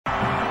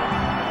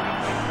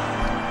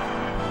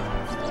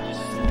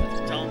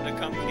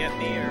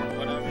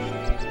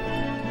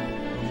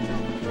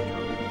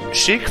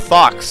Sheik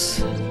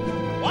Fox.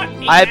 What?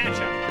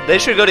 They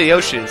should go to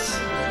Yoshi's.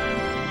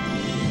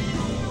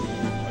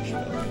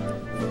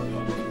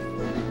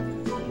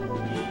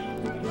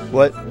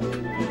 What?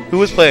 Who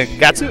was playing?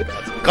 Gatsu?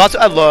 Gatsu?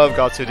 I love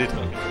Gatsu, dude.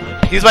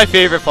 He's my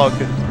favorite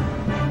Falcon.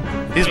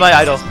 He's my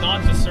idol.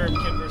 Not the Serb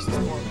kid versus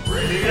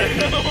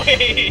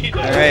Wait.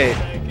 Alright.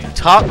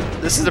 Top.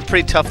 This is a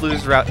pretty tough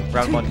losers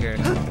round one here.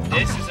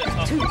 This is a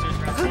tough losers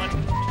round one.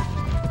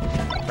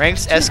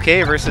 Ranked SK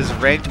versus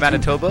ranked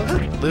Manitoba.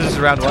 Losers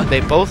round one. They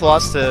both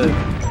lost to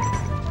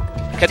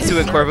Ketsu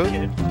and Corvu.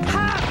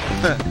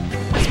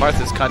 This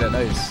Martha's kind of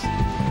nice.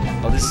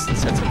 Oh, this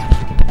headset's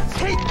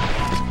pretty good.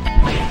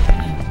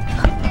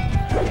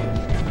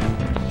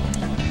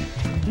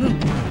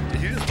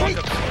 Did you just walk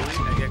up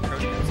slowly and get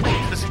crushed?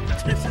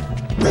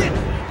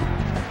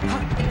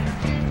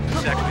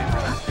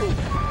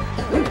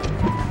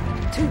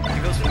 He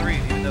goes for 3,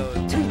 even though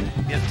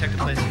he has to take the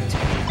place.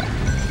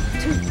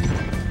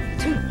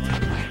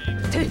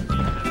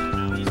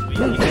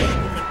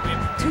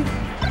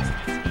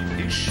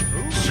 He's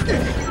smooth.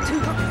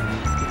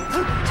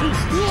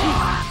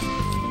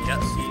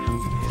 Yes,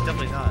 he's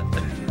definitely not.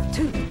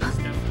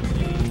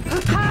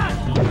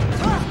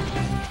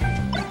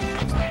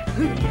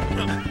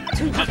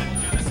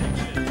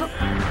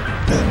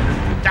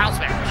 Down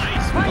smash.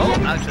 Oh,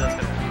 actually, that's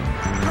good.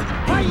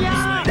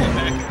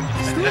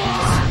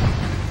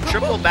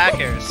 Triple back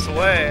air,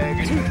 swag.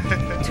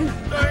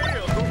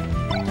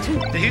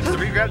 Did he just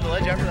re-grab the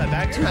ledge after that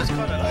back air? That's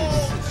kind of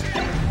nice.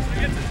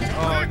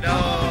 Oh no.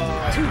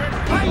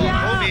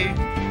 Homie.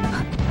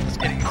 Just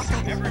kidding.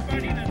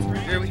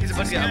 He's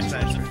about to get up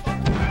smash.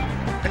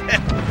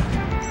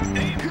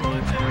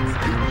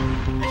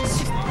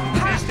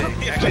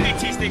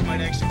 T-Steak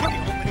might actually be the only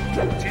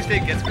one.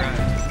 T-Steak gets grabbed.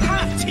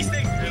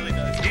 T-Steak really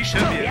does. He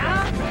should be.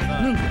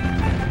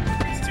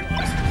 He's too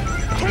honest.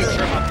 He's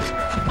sure about this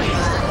grab.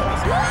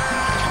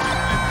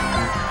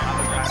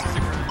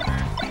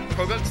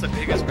 Proguk's the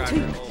biggest grabber.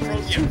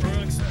 Yeah,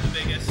 Proguk's the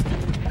biggest.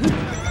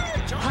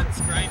 John's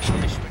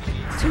grinding-ish when he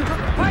needs.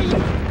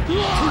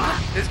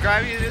 His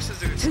griminess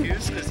is an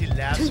excuse because he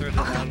laughs sort of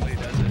loud when he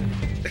does it.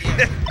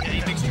 And he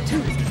makes you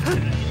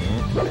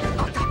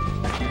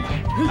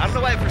I don't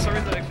know why for some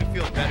reason I can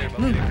feel better about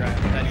getting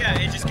grabbed. Yeah,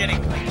 it's just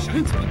getting like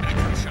shines, but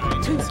actual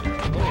shines.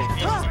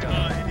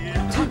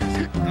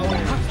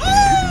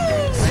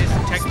 Nice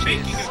tech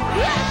chase.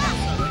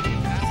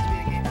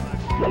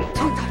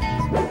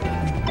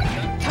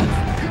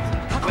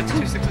 What's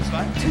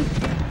 2665?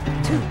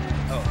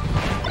 Oh.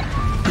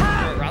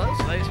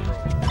 Rallo's nice, bro.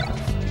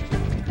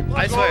 I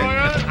swear,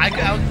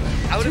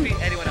 I wouldn't beat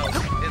anyone else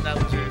in that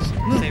losers.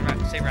 Same round.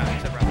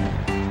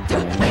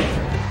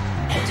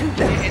 In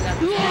that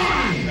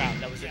round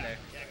that was in there.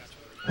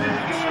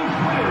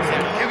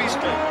 Give me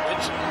straight.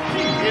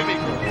 Give me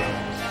bro.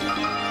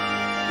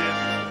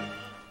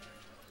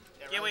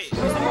 Yeah, wait.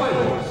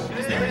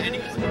 Is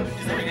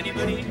there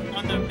anybody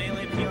on the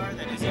melee PR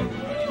that isn't?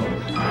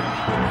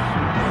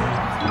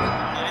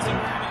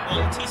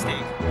 Well,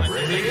 T-Steak.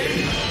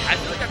 I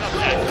feel like I'm not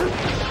bad.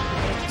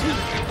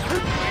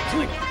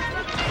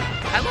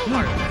 I love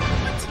Mark.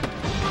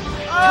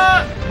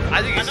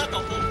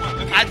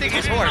 I think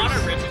he's horse.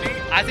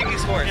 I think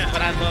he's horse,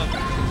 but I love.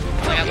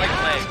 Like I like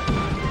playing.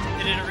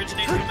 Did it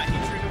originate from my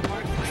hatred of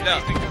Mark? No.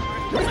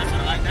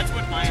 That's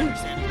what my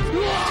understanding is.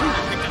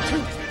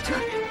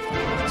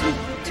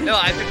 No,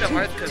 I picked up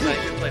Hearth because I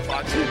didn't play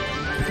Fox. And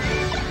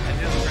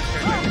this is the first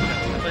character I picked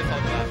up. I played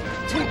Fox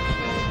after.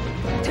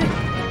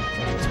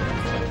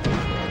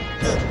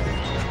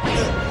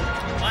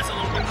 Well, that's a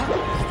little bit.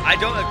 I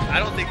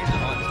don't think he's an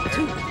honest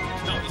character.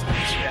 No, he's not.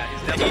 Yeah,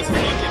 he's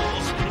definitely.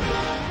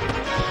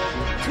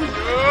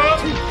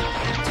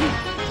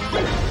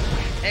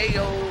 Hey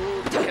yo,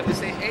 can we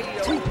say hey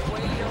yo,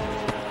 way yo?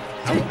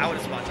 I would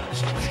have spawned on this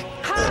shit.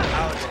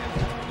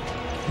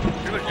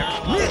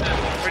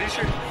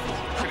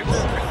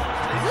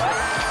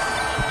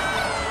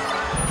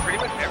 Pretty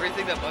much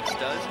everything that Mux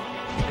does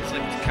is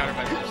like countered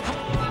by resistance.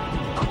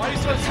 Why are you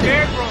so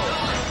scared, bro?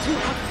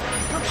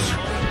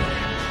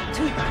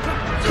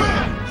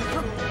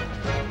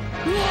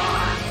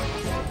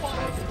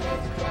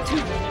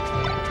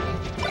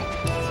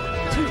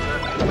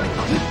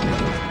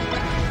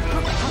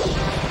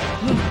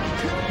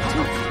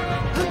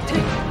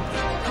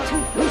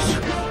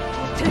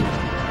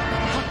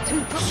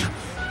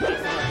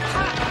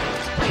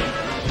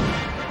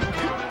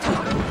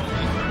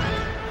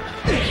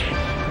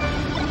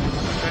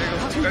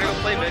 Better go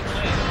play mid.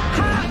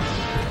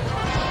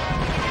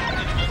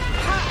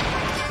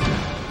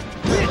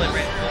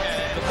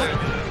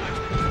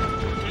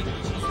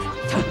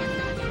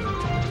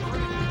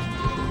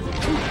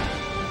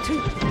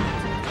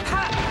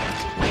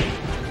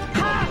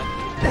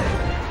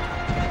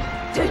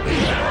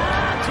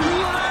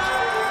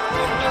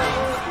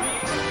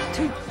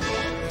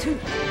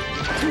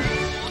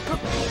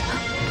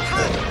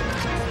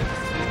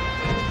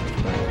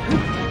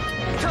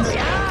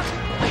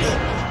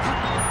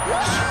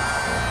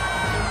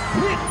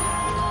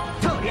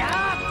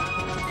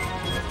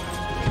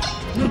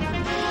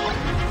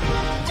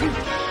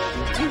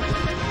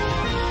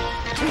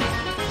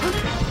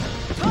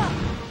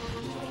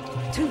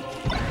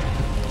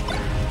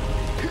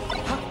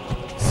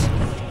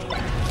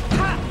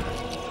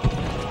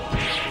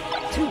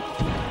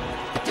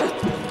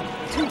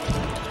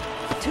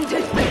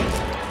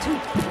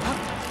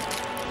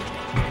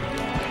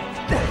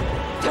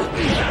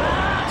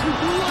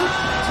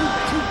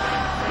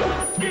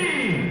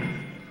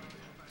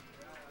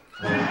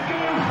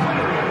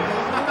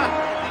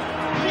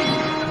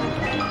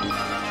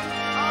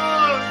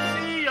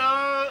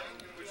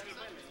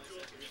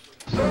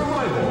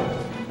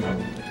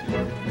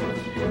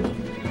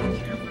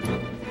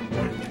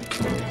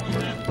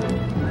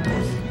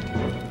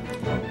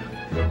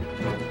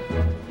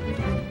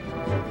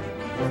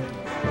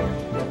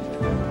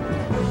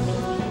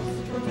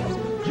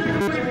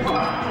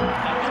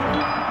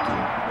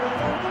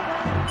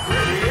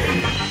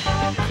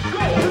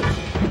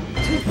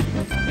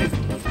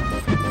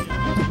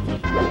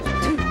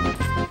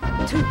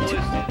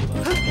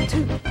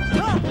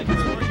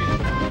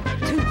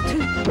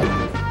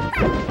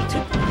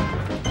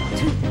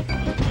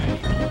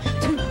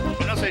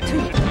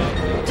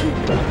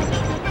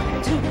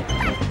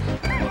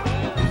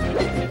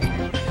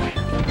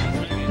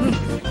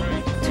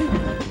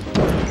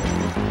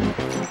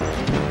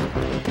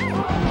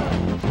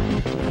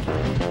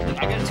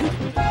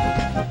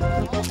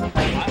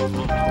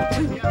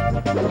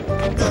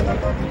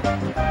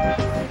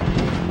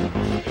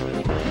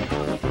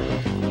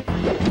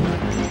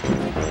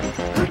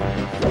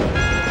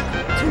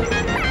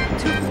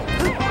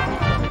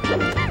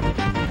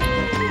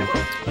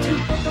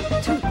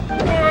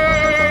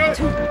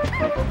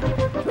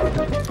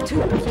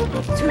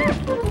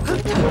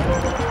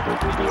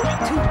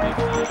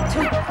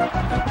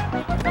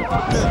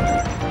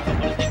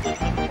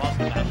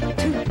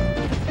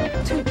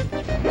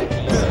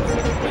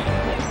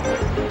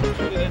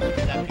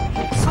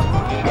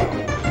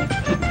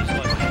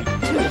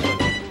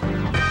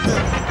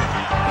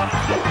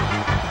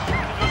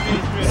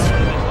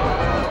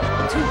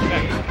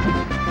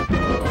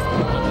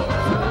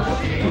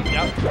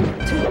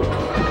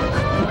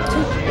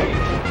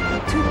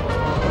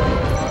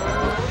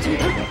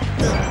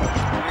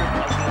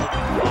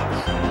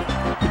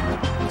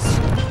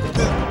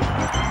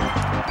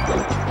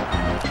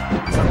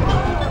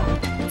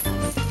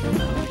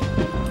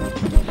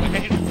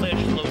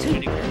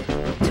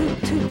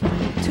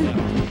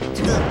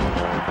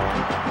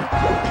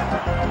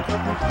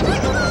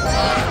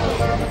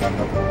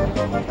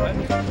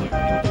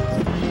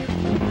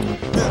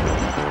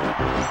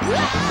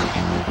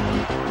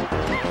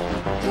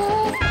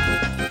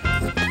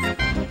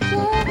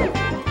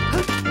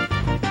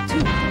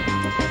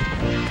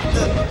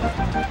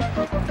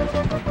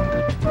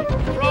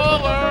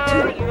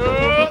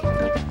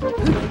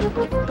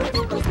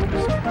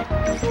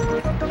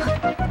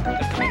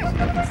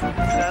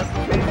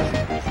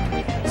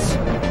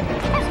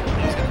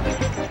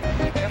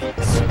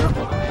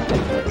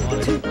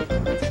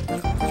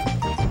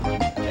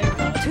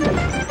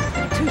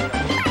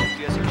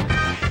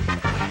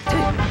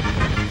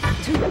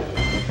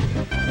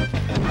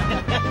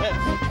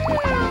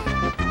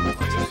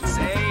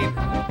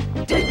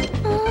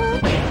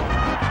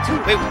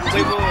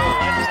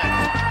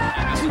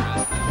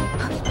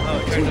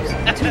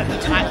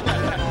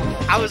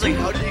 I was like,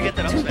 how did you get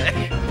that up smash?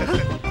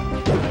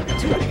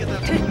 How did you get that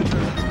up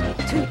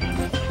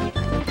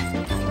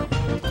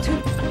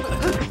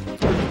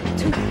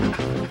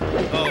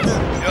Oh,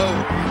 no.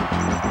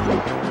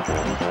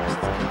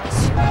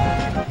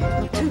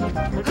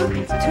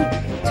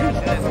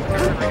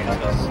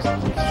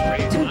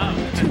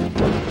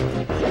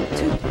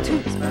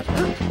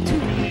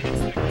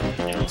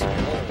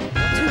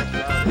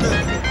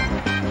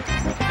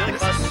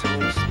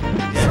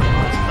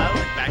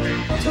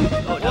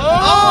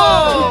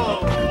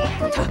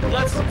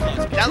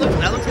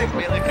 That looks like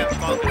melee kept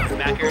falling with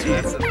back air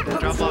dance and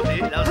drop off D.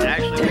 That was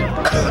actually real.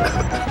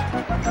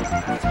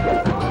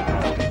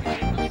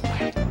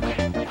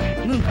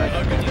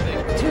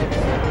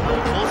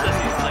 Cole says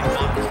he's like 1%.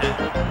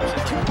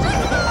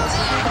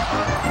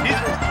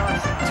 He's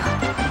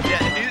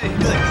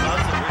like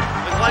constantly.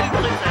 Like, why do you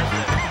play that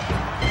shit?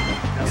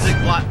 He's like,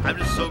 what? I'm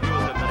just so good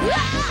with him.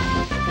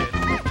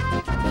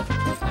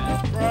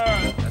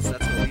 That's so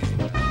easy.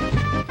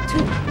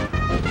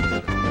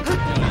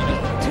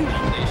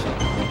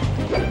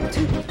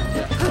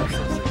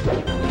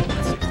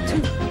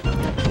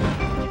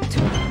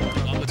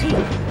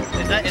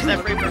 Is that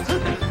free person?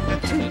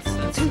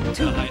 That's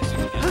the highest you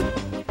can get.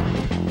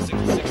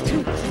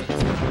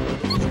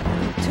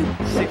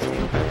 60.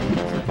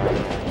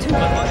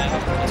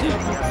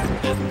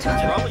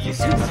 Probably you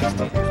see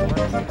 60.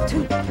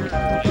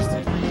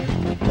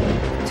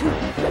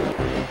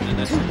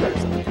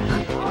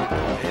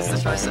 Is the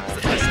triceps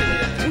the best thing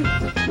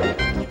yet?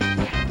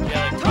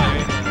 Yeah, like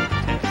tiring.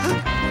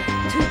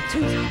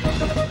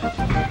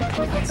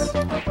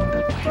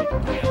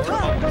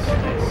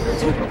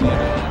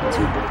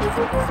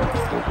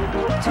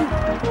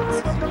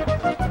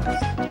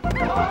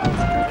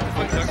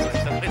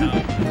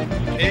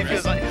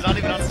 He's not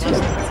even on his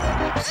list.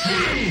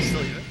 He's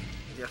still even.